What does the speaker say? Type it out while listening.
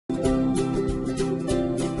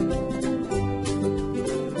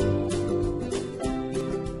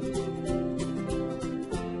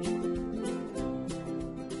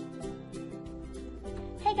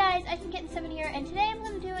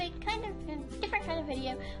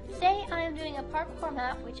video. Today I am doing a parkour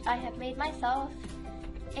map which I have made myself,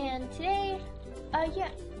 and today, I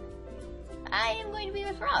am going to be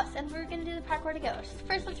with Ross and we're going to do the parkour together. So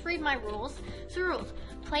first let's read my rules. So rules: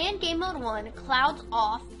 play in game mode 1, clouds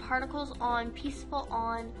off, particles on, peaceful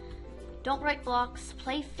on, don't break blocks,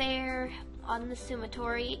 play fair on the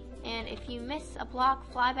summatory, and if you miss a block,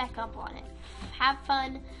 fly back up on it. Have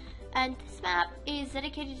fun. And this map is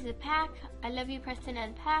dedicated to the pack. I love you, Preston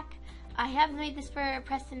and Pack. I have made this for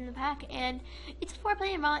Preston and the Pack, and it's a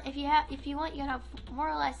 4-player mod. If you want, you can have more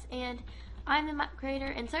or less. And I'm the map creator.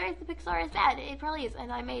 And sorry if the pixel art is bad. It probably is,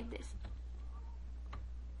 and I made this.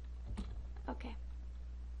 Okay.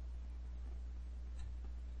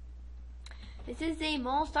 This is a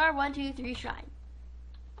Mole Star 1, 2, 3 shrine.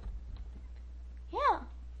 Yeah.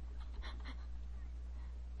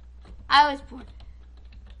 I was bored.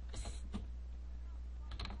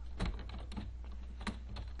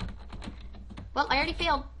 Well, I already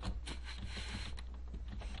failed.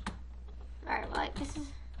 Alright, well, this is...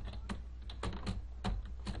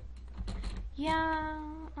 Yeah,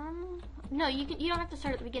 no, you don't have to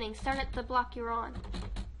start at the beginning. Start at the block you're on.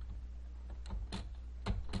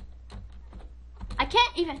 I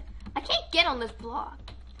can't get on this block.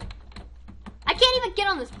 I can't even get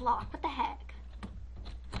on this block. What the heck?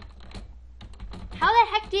 How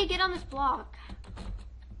the heck do you get on this block?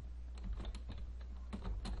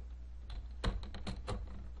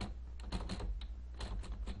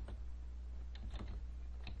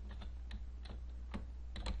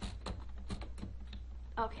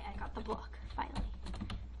 Okay, I got the block, finally.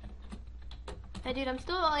 Hey, dude, I'm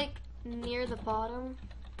still, like, near the bottom.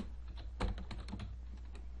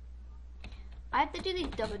 I have to do these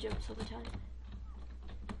double jumps all the time.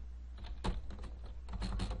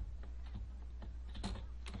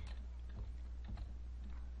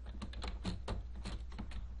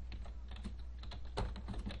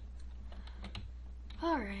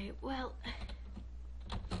 Alright, well...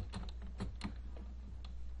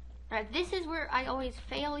 Alright, this is where I always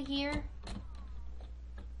fail here.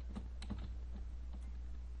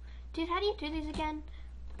 Dude, how do you do these again?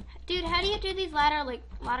 Dude, how do you do these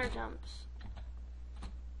ladder jumps?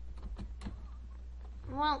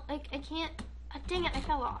 Well, like, I can't, dang it, I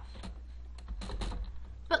fell off.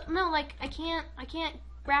 But no, like, I can't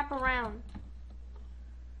wrap around.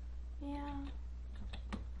 Yeah.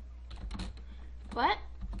 What?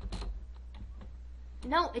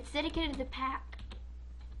 No, it's dedicated to the pack.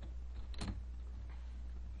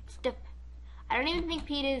 I don't even think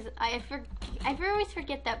Pete is. I always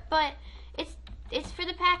forget that, but it's for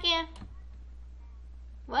the pack. And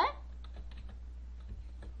what?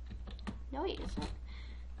 No, he isn't.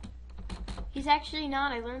 He's actually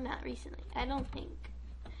not. I learned that recently. I don't think.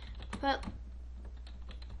 But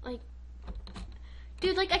like,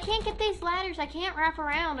 dude, like I can't get these ladders. I can't wrap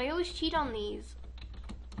around. I always cheat on these.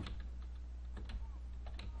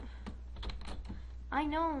 I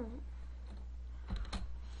know.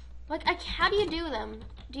 Like, how do you do them?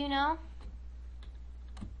 Do you know?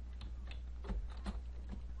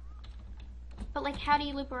 But like, how do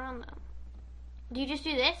you loop around them? Do you just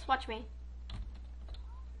do this? Watch me.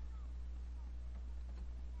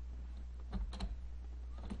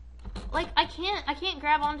 Like, I can't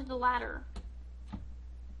grab onto the ladder.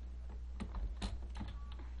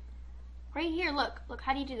 Right here, look,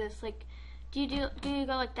 how do you do this? Like, do you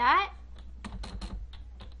go like that?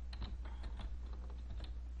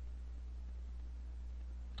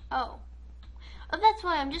 Oh, that's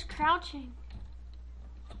why I'm just crouching.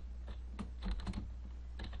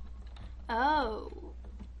 Oh.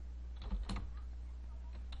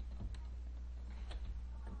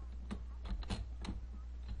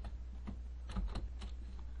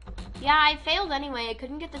 Yeah, I failed anyway. I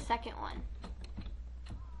couldn't get the second one.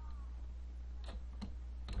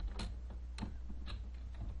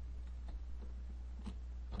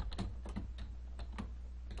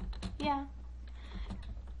 Yeah.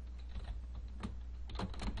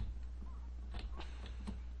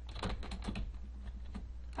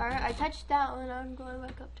 Alright, I touched that one, I'm going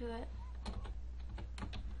back up to it.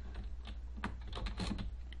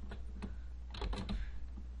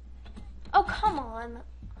 Oh, come on.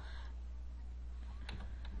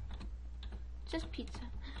 Just pizza.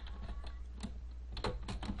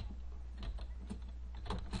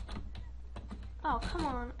 Oh, come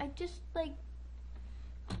on. I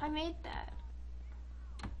made that.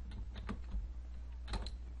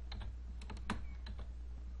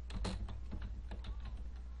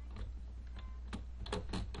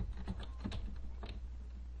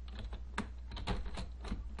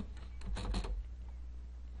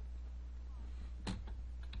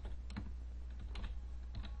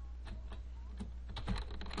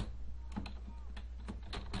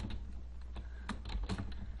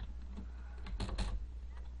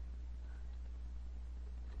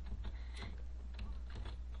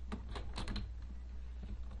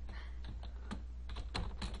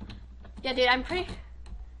 Yeah, dude, I'm pretty...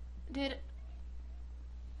 Dude,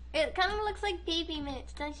 it kind of looks like baby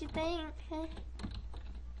mitts, don't you think?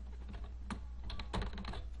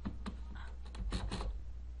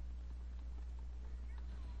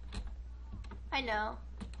 I know.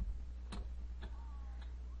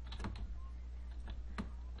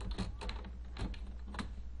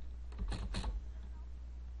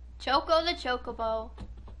 Choco the Chocobo.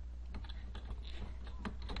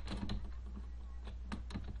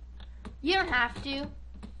 You don't have to.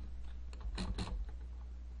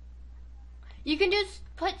 You can just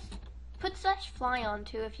put such fly on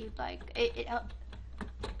too if you'd like. It helps.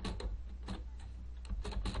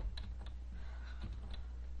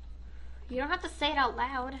 You don't have to say it out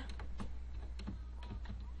loud.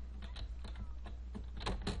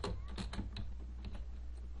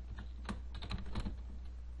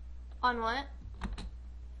 On what?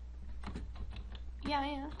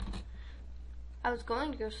 Yeah. I was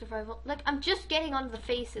going to go survival. Like, I'm just getting onto the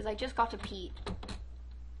faces. I just got to Pete.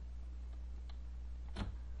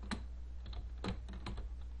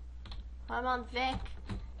 I'm on Vic.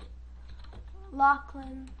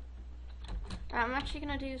 Lachlan. Alright, I'm actually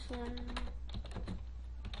gonna do some...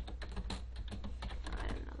 I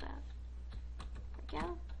didn't know that. There we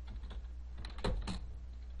go.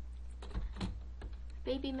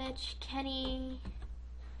 Baby Mitch, Kenny,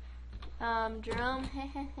 Jerome.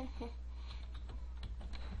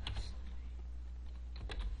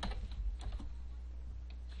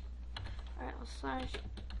 Alright, we'll slash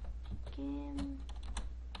game.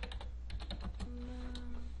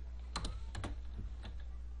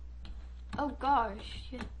 Oh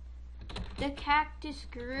gosh, the cactus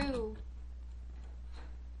grew.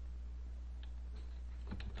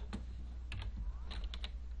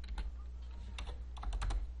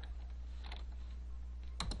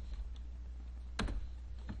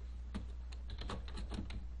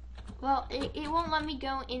 Well, it won't let me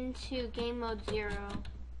go into game mode 0.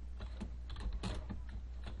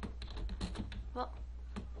 Well,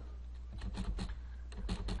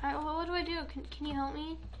 alright, well, what do I do? Can you help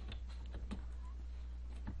me?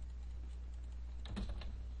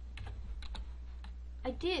 I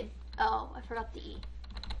did. Oh, I forgot the E.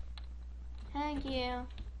 Thank you.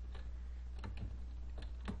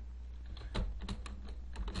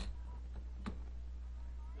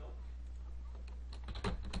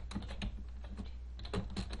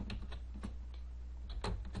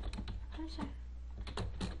 I'm sorry.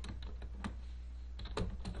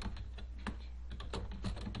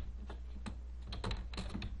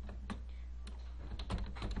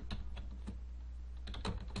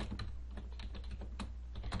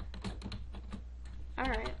 All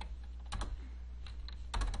right.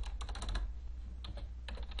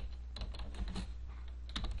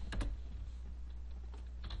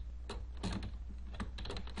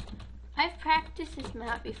 I've practiced this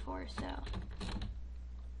map before, so.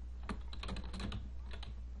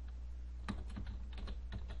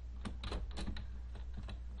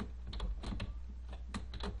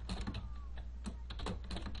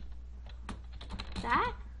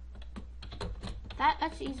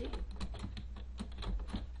 That's easy.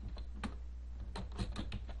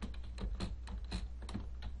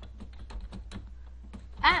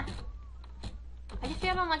 Ah! I just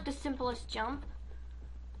failed on like the simplest jump.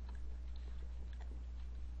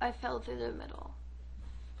 I fell through the middle.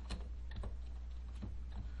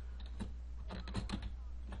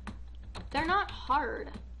 They're not hard.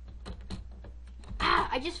 Ah!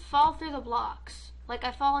 I just fall through the blocks. Like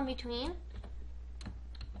I fall in between.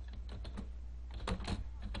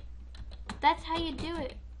 That's how you do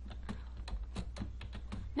it.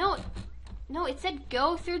 No, it said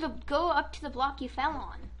go up to the block you fell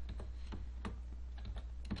on.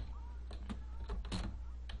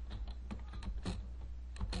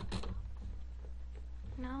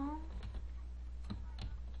 No.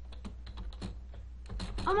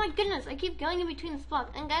 Oh my goodness, I keep going in between this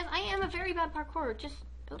block. And guys, I am a very bad parkour. Just,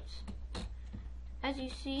 oops. As you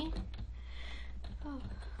see. Oh.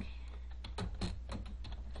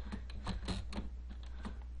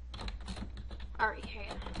 Alright, here.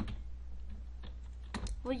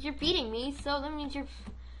 Well, you're beating me, so that means you're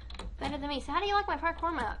better than me. So how do you like my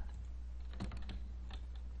parkour map?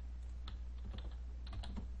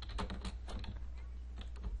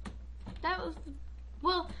 That was...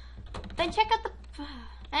 Well, then check out the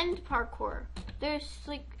end parkour. There's,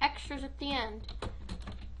 like, extras at the end.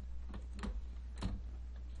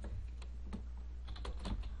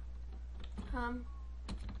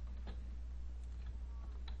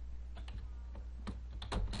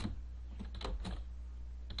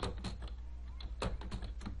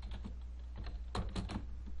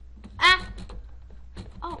 Ah!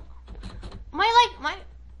 Oh.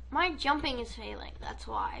 My jumping is failing, that's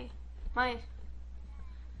why. I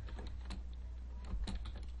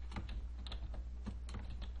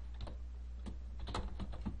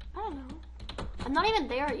don't know. I'm not even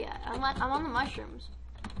there yet. I'm on the mushrooms.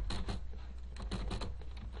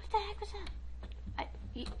 What the heck was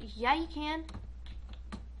that? Yeah, you can.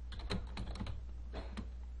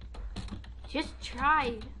 Just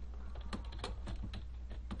try.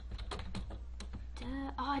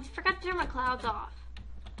 Duh. Oh, I forgot to turn my clouds off.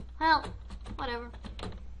 Well, whatever.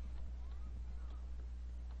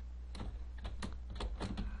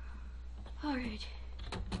 Alright.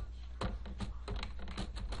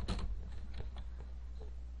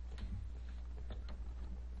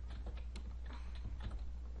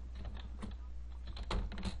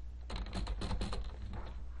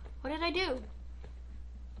 What did I do?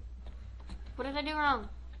 What did I do wrong?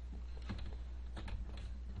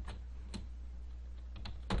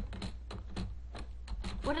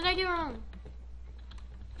 What did I do wrong?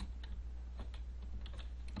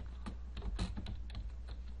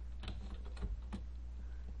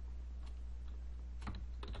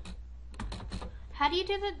 How do you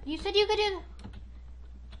do the... You said you could do...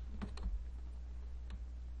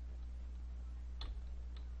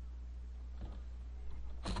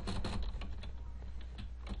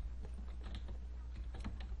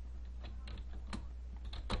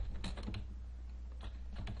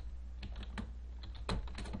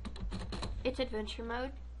 It's adventure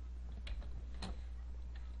mode.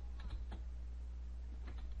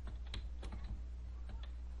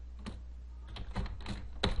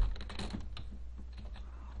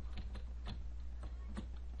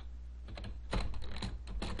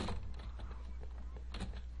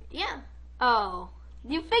 Yeah. Oh,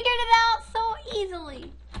 you figured it out so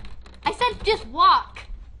easily. I said just walk.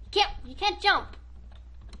 You can't jump.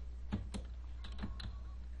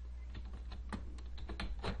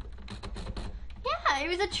 Yeah, it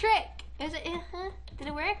was a trick. Did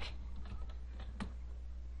it work?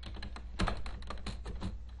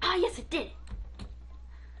 Ah, yes, it did.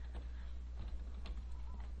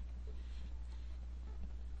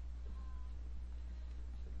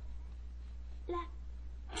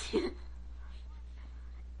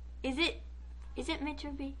 Is it meant to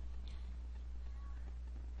be?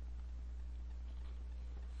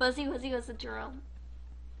 Fuzzy was a Jerome.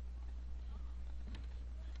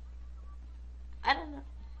 I don't know.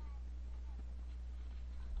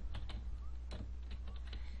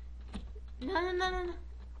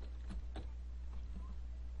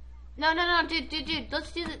 No, dude.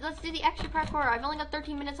 Let's do the extra parkour. I've only got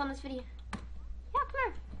 13 minutes on this video. Yeah, come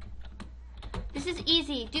on. This is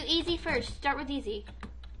easy. Do easy first. Start with easy.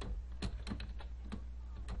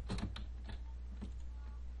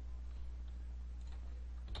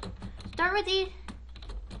 Start with easy.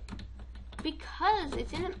 Because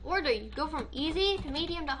it's in an order. You go from easy to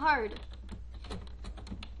medium to hard.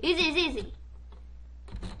 Easy is easy.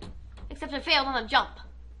 Except I failed on a jump.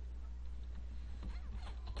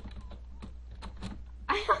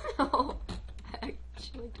 I don't know.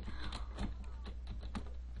 Actually.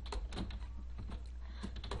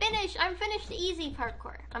 I'm finished the easy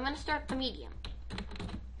parkour. I'm gonna start the medium.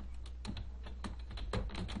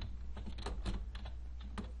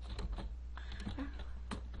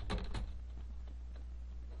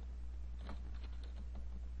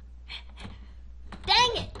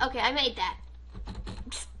 Dang it! Okay, I made that.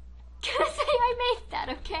 Just gonna say I made that,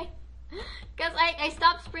 okay? Because I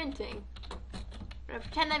stopped sprinting. I'm gonna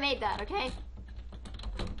pretend I made that, okay?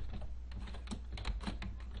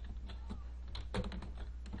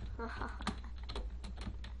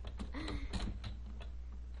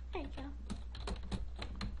 There you go.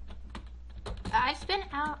 I spin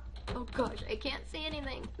out. Oh gosh, I can't see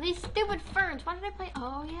anything. These stupid ferns. Why did I play?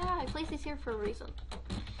 Oh yeah, I placed these here for a reason.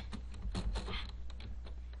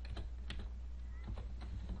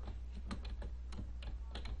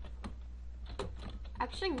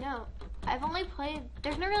 Actually, no. I've only played.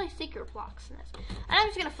 There's no really secret blocks in this. And I'm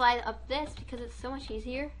just gonna fly up this because it's so much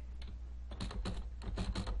easier.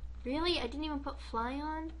 Really? I didn't even put fly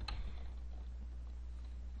on?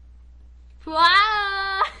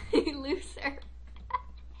 Wow! Loser.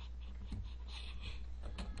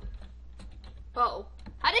 Oh.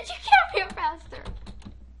 How did you get up here faster?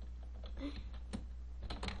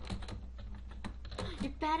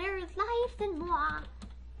 You're better at life than moi.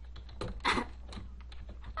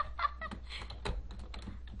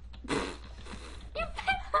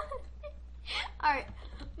 Alright.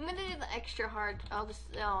 I'm gonna do the extra hard. I'll just,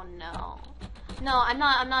 oh no. No, I'm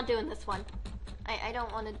not doing this one. I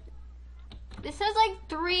don't want to. This says like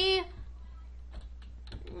 3.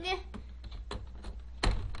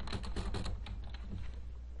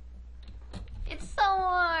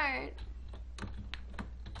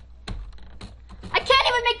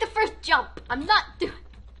 make the first jump. I'm not doing.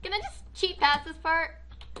 Can I just cheat past this part?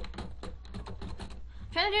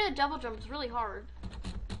 Trying to do the double jump is really hard.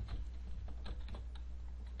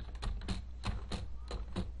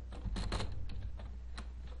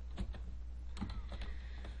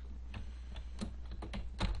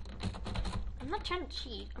 I'm not trying to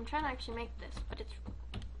cheat. I'm trying to actually make this, but it's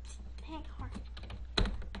dang hard.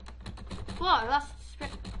 Whoa, I lost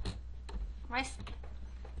my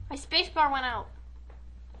space bar went out.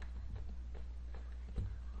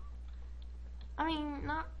 I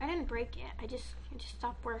mean, I didn't break it. It just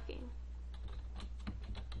stopped working.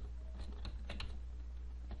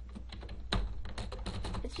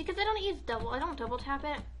 It's because I don't double tap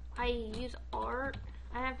it. I use R.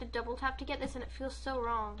 I have to double tap to get this and it feels so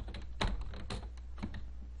wrong.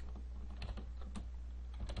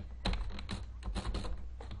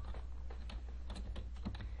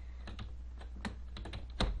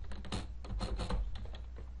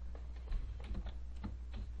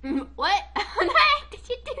 What? How the heck did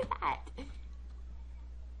you do that?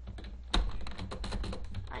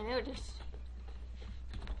 I noticed.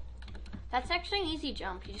 That's actually an easy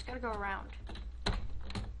jump. You just gotta go around.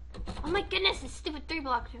 Oh my goodness, this stupid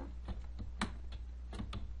 3-block jump.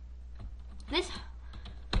 This.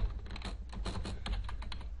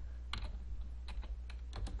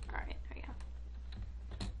 Alright, there we go.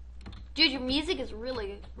 Dude, your music is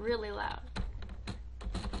really, really loud.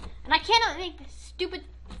 And I cannot make this stupid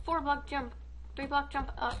 4-block jump, 3-block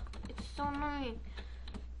jump up. It's so annoying.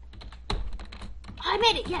 I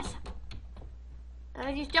made it, yes. And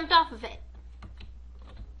I just jumped off of it.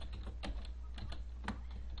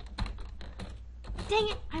 Dang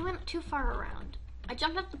it, I went too far around. I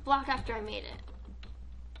jumped off the block after I made it.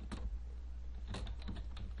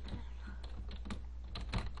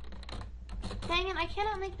 Dang it, I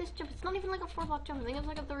cannot make this jump. It's not even like a 4-block jump. I think it's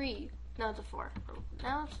like a 3. No, it's a 4.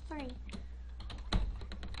 No, it's 3.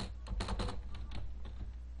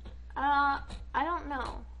 I don't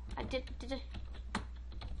know. I did it.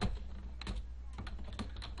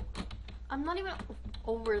 I'm not even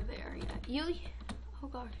over there yet. Oh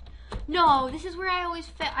gosh. No, this is where I always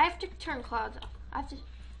fail. I have to turn clouds off. I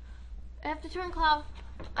have to turn clouds.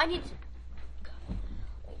 I need to.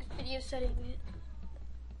 Video setting.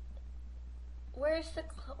 Where's the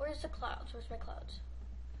clouds? Where's my clouds?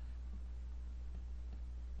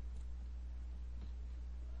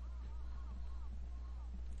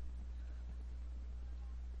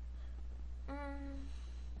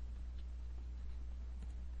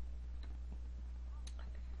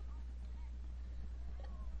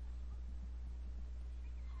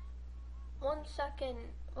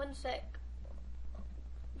 One sec.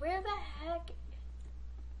 Where the heck?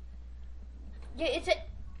 Yeah, it's it.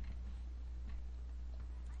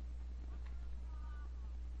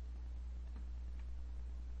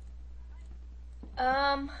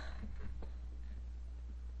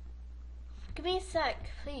 Give me a sec,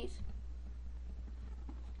 please.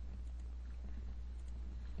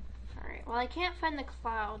 Alright, well I can't find the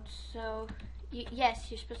clouds, so yes,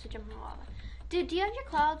 you're supposed to jump in the lava. Dude, do you have your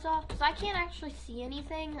clouds off? Because I can't actually see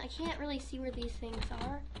anything. I can't really see where these things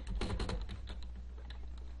are.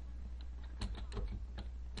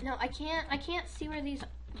 No, I can't see where these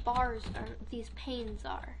bars are, these panes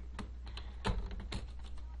are.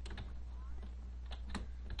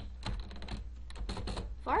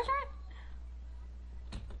 Bars are?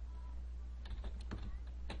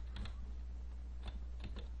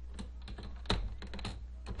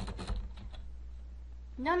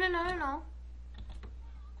 No.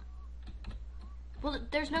 Well,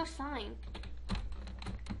 there's no sign.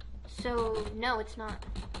 So, no, it's not.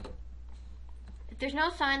 If there's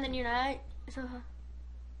no sign, then you're not. So,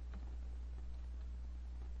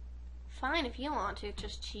 fine if you want to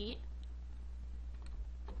just cheat.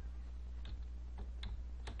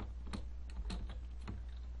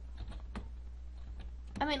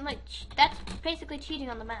 I mean, like, that's basically cheating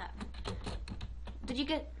on the map. Did you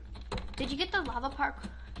get the lava park?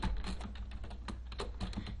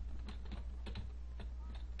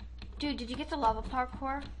 Dude, did you get the lava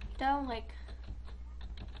parkour though? Like,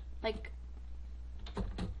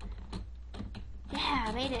 yeah,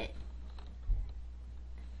 I made it.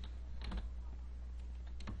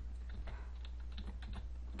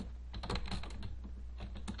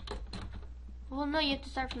 Well, no, you have to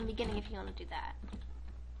start from the beginning if you want to do that.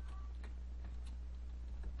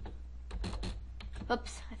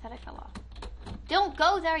 Oops, I thought I fell off. Don't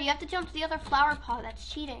go there, you have to jump to the other flower pot. That's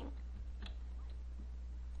cheating.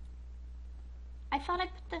 I thought I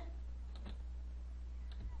put the...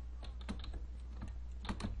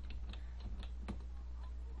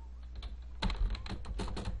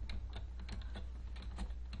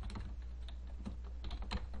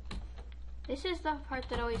 This is the part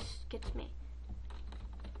that always gets me.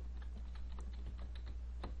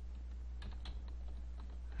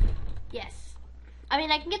 Yes. I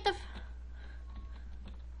mean, I can get the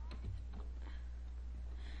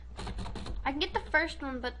first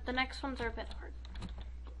one, but the next ones are a bit hard.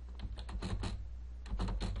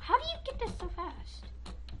 How do you get this so fast?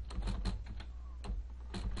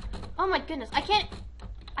 Oh my goodness, I can't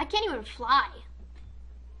even fly.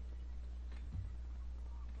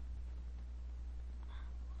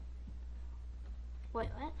 Wait,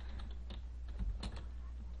 what?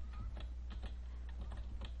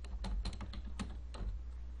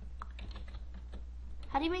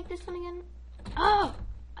 How do you make this one again? Oh!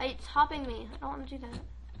 It's hopping me. I don't want to do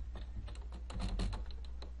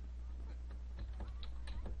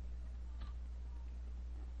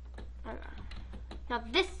that. Now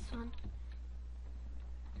this one.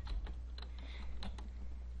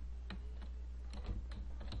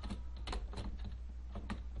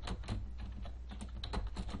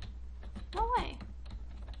 No way.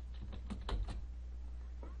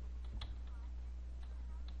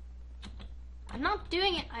 I'm not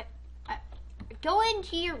doing it. Go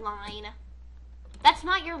into your line. That's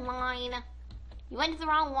not your line. You went to the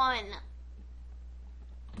wrong one.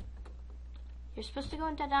 You're supposed to go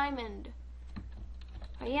into diamond.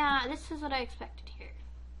 Oh yeah, this is what I expected here.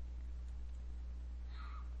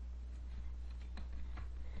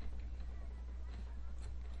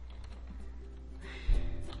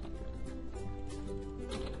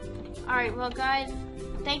 Alright, well guys,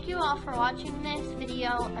 thank you all for watching this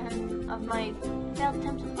video of my failed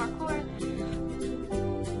attempts at parkour.